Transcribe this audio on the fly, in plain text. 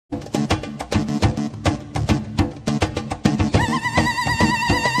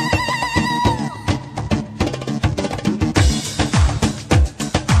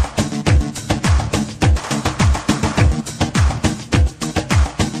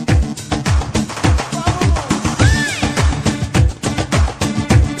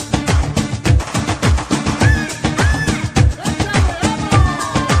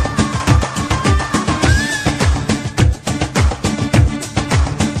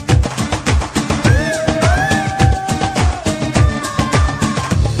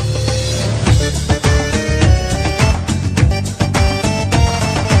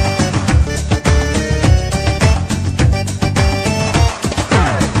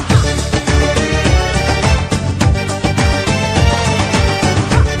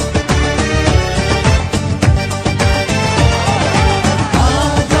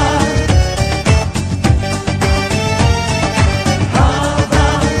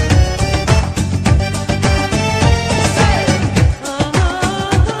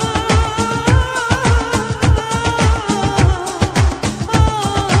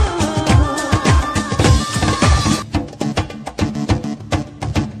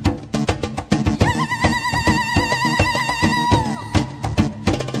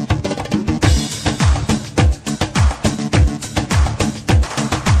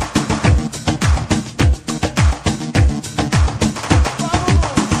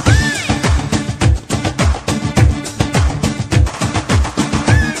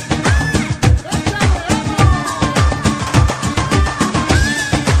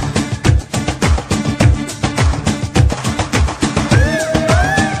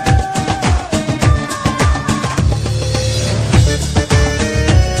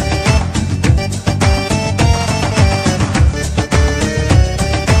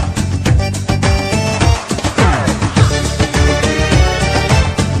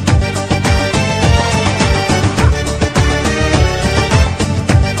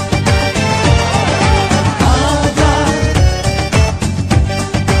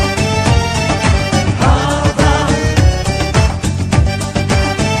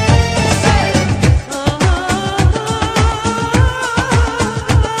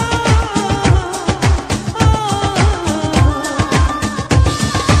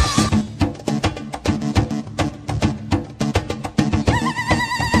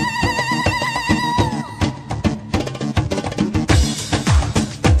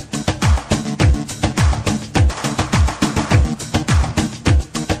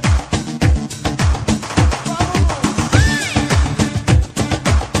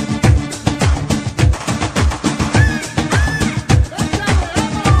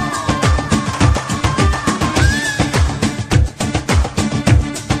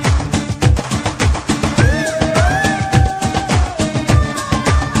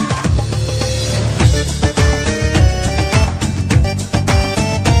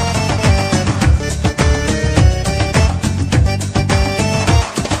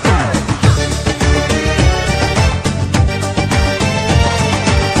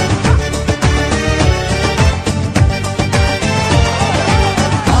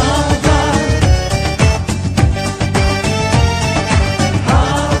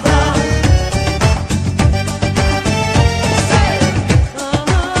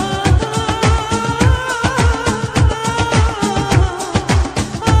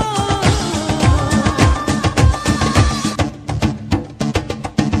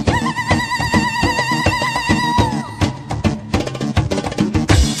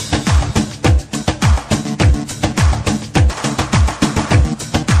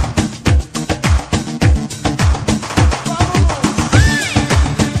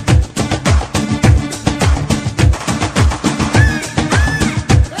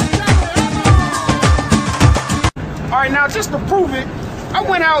right, now just to prove it, I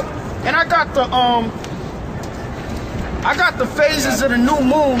went out and I got the phases of the new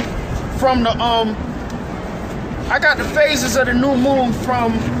moon from the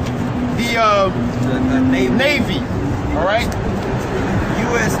Navy. All right.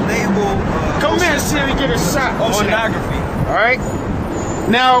 U.S. Naval. Come in and see if we get a shot. Oceanography. All right.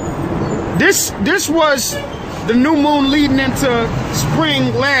 Now, this was the new moon leading into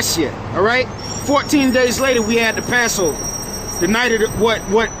spring last year. All right. 14 days later, we had the Passover, the night of the, what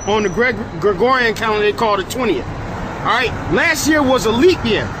on the Gregorian calendar they call the 20th. All right. Last year was a leap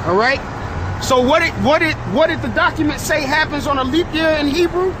year. All right. So what did the document say happens on a leap year in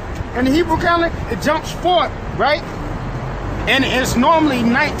Hebrew? In the Hebrew calendar, it jumps forward, right? And it's normally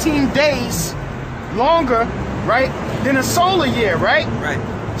 19 days longer, right, than a solar year, right? Right.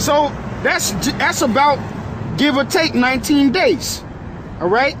 So that's about, give or take, 19 days, all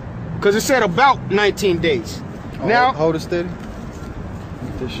right? Because it said about 19 days. Now, hold it steady.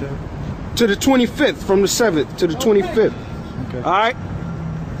 Get this shot. To the 25th, from the 7th to the 25th. Okay. All right.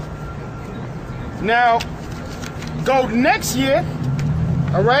 Now, go next year,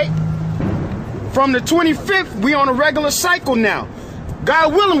 all right? From the 25th, we on a regular cycle now.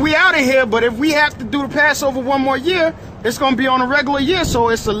 God willing, we out of here, but if we have to do the Passover one more year, it's going to be on a regular year, so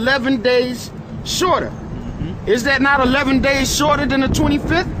it's 11 days shorter. Is that not 11 days shorter than the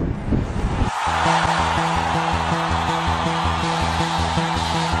 25th?